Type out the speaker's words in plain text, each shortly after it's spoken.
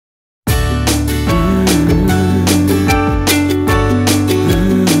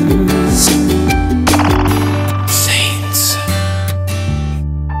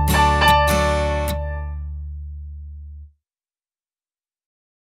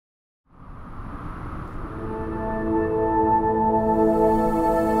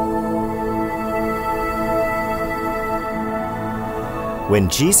When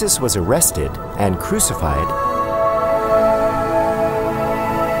Jesus was arrested and crucified,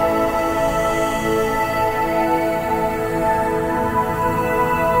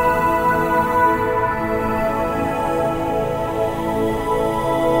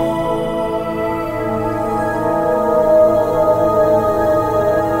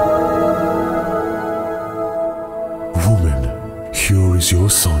 Woman, here is your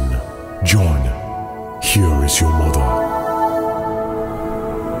son. John, here is your mother.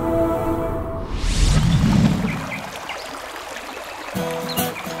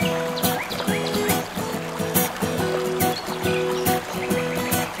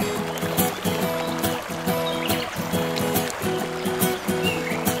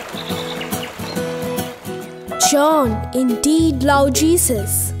 John indeed loved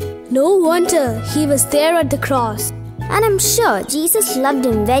Jesus. No wonder he was there at the cross. And I'm sure Jesus loved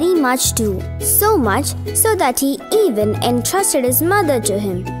him very much too. So much so that he even entrusted his mother to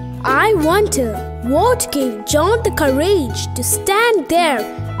him. I wonder what gave John the courage to stand there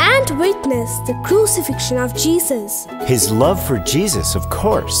and witness the crucifixion of Jesus. his love for Jesus, of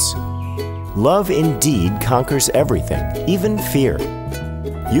course. Love indeed conquers everything, even fear.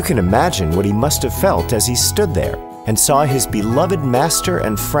 You can imagine what he must have felt as he stood there and saw his beloved master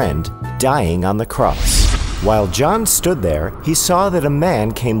and friend dying on the cross. While John stood there, he saw that a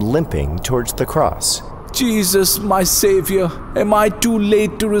man came limping towards the cross. Jesus, my Savior, am I too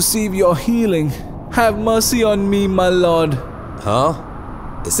late to receive your healing? Have mercy on me, my Lord. Huh?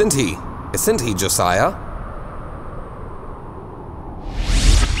 Isn't he? Isn't he, Josiah?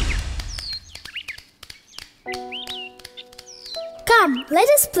 Come, let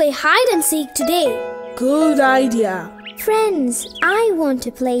us play hide and seek today. Good idea. Friends, I want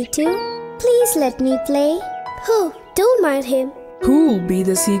to play too. Please let me play. Oh, don't mind him. Who'll be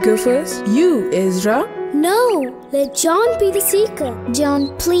the seeker first? You, Ezra? No, let John be the seeker.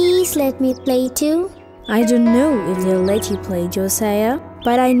 John, please let me play too. I don't know if they'll let you play, Josiah,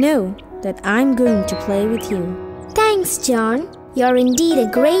 but I know that I'm going to play with you. Thanks, John. You're indeed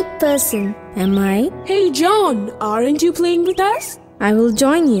a great person. Am I? Hey, John, aren't you playing with us? I will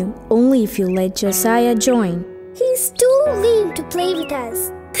join you only if you let Josiah join. He's too lame to play with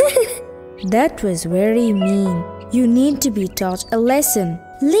us. That was very mean. You need to be taught a lesson.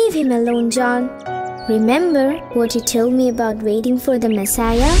 Leave him alone, John. Remember what you told me about waiting for the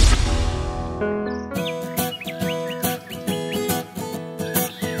Messiah?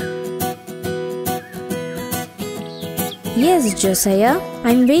 Yes, Josiah,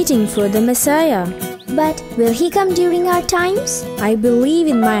 I'm waiting for the Messiah. But will he come during our times? I believe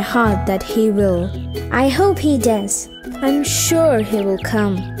in my heart that he will. I hope he does. I'm sure he will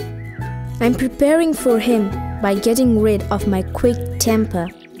come. I'm preparing for him by getting rid of my quick temper.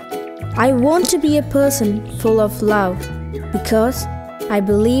 I want to be a person full of love because I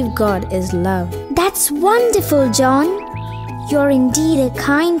believe God is love. That's wonderful, John. You're indeed a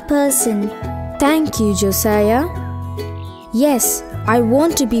kind person. Thank you, Josiah. Yes, I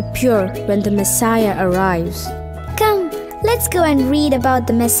want to be pure when the Messiah arrives. Come, let's go and read about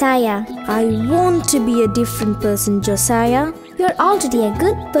the Messiah. I want to be a different person, Josiah. You're already a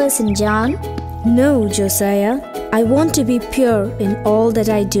good person, John. No, Josiah. I want to be pure in all that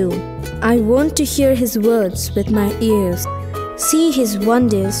I do. I want to hear his words with my ears, see his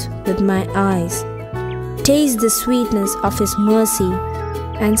wonders with my eyes, taste the sweetness of his mercy,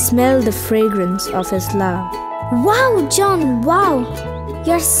 and smell the fragrance of his love. Wow, John, wow!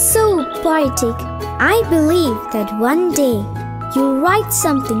 You're so poetic. I believe that one day you'll write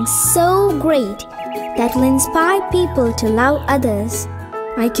something so great that will inspire people to love others.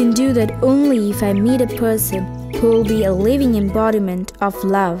 I can do that only if I meet a person who will be a living embodiment of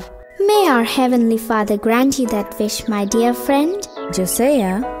love. May our Heavenly Father grant you that wish, my dear friend.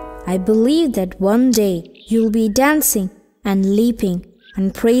 Josiah, I believe that one day you'll be dancing and leaping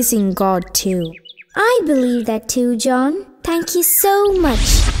and praising God too. I believe that too, John. Thank you so much.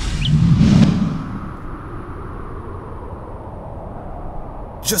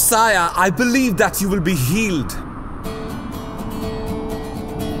 Josiah, I believe that you will be healed.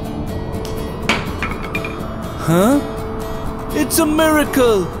 Huh? It's a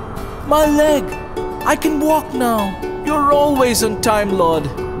miracle! My leg! I can walk now. You're always on time, Lord.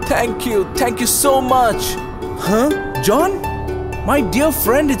 Thank you so much. Huh? John? My dear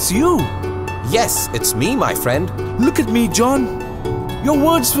friend, it's you. Yes, it's me, my friend. Look at me, John. Your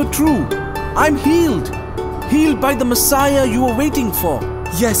words were true. I'm healed. Healed by the Messiah you were waiting for.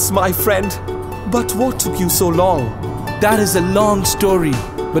 Yes, my friend. But what took you so long? That is a long story.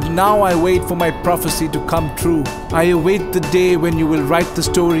 But now I wait for my prophecy to come true. I await the day when you will write the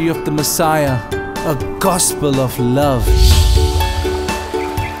story of the Messiah, a gospel of love.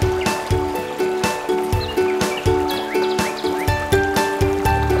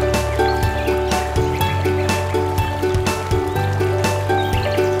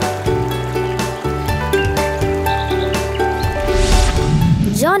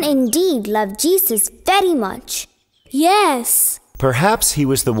 love Jesus very much. Yes. Perhaps he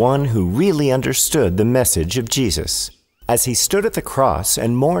was the one who really understood the message of Jesus. As he stood at the cross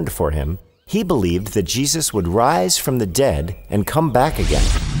and mourned for him, he believed that Jesus would rise from the dead and come back again.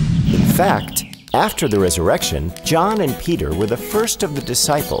 In fact, after the resurrection, John and Peter were the first of the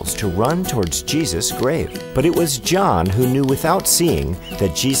disciples to run towards Jesus' grave. But it was John who knew without seeing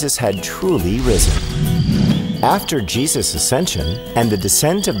that Jesus had truly risen. After Jesus' ascension and the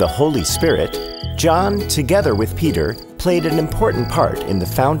descent of the Holy Spirit, John, together with Peter, played an important part in the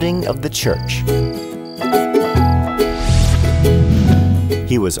founding of the church.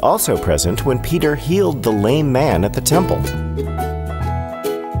 He was also present when Peter healed the lame man at the temple.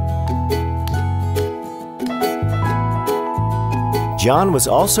 John was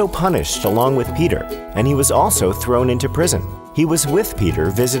also punished along with Peter, and he was also thrown into prison. He was with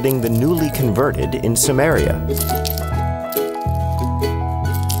Peter visiting the newly converted in Samaria.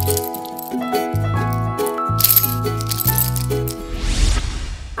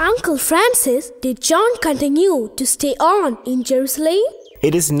 Uncle Francis, did John continue to stay on in Jerusalem?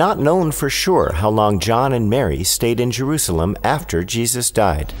 It is not known for sure how long John and Mary stayed in Jerusalem after Jesus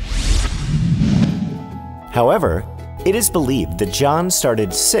died. However, it is believed that John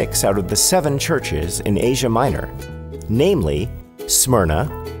started 6 out of the 7 churches in Asia Minor, namely Smyrna,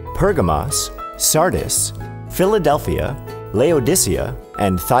 Pergamos, Sardis, Philadelphia, Laodicea,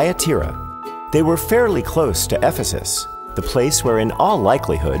 and Thyatira. They were fairly close to Ephesus, the place where in all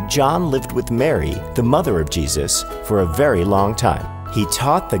likelihood John lived with Mary, the mother of Jesus, for a very long time. He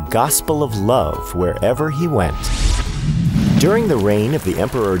taught the gospel of love wherever he went. During the reign of the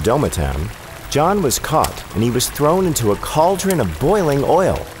Emperor Domitian, John was caught and he was thrown into a cauldron of boiling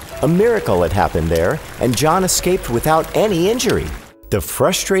oil. A miracle had happened there, and John escaped without any injury. The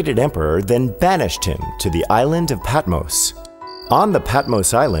frustrated emperor then banished him to the island of Patmos. On the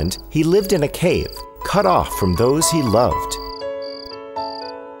Patmos island, he lived in a cave, cut off from those he loved.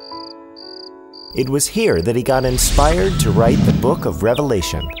 It was here that he got inspired to write the book of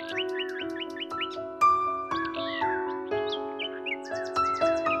Revelation.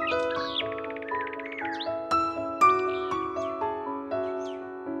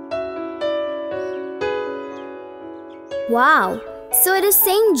 Wow, so it is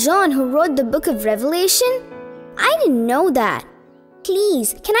Saint John who wrote the book of Revelation? I didn't know that.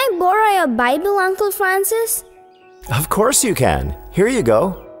 Please, can I borrow your Bible, Uncle Francis? Of course you can. Here you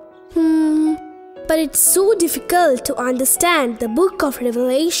go. But it's so difficult to understand the book of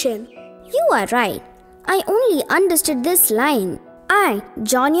Revelation. You are right. I only understood this line. I,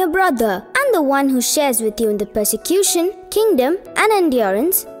 John your brother, am the one who shares with you in the persecution, kingdom, and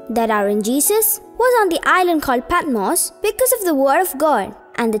endurance that are in Jesus, was on the island called Patmos because of the word of God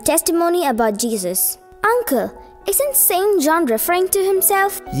and the testimony about Jesus. Uncle, isn't Saint John referring to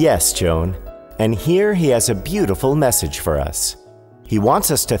himself? Yes, Joan. And here he has a beautiful message for us. He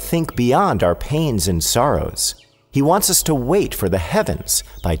wants us to think beyond our pains and sorrows. He wants us to wait for the heavens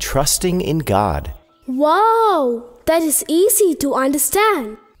by trusting in God. Wow, that is easy to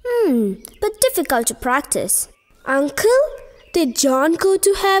understand. But difficult to practice. Uncle, did John go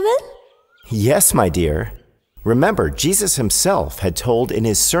to heaven? Yes, my dear. Remember, Jesus himself had told in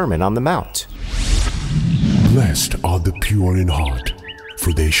his Sermon on the Mount, Blessed are the pure in heart,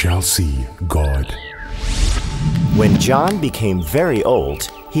 for they shall see God. When John became very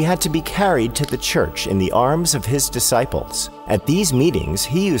old, he had to be carried to the church in the arms of his disciples. At these meetings,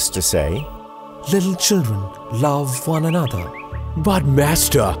 he used to say, Little children, love one another. But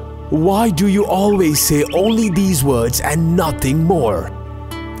Master, why do you always say only these words and nothing more?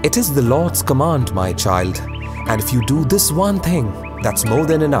 It is the Lord's command, my child. And if you do this one thing, that's more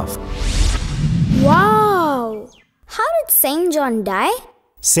than enough. Wow! How did Saint John die?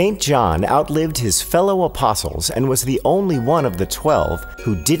 St. John outlived his fellow apostles and was the only one of the 12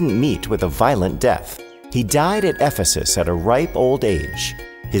 who didn't meet with a violent death. He died at Ephesus at a ripe old age.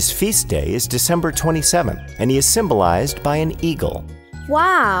 His feast day is December 27th, and he is symbolized by an eagle.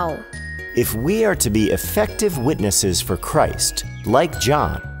 Wow! If we are to be effective witnesses for Christ, like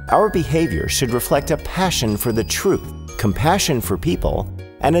John, our behavior should reflect a passion for the truth, compassion for people,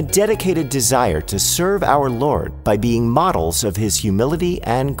 and a dedicated desire to serve our Lord by being models of his humility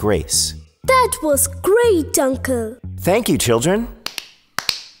and grace. That was great, Uncle. Thank you, children.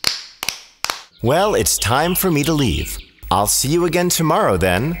 Well, it's time for me to leave. I'll see you again tomorrow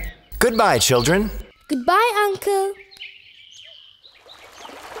then. Goodbye, children. Goodbye, Uncle.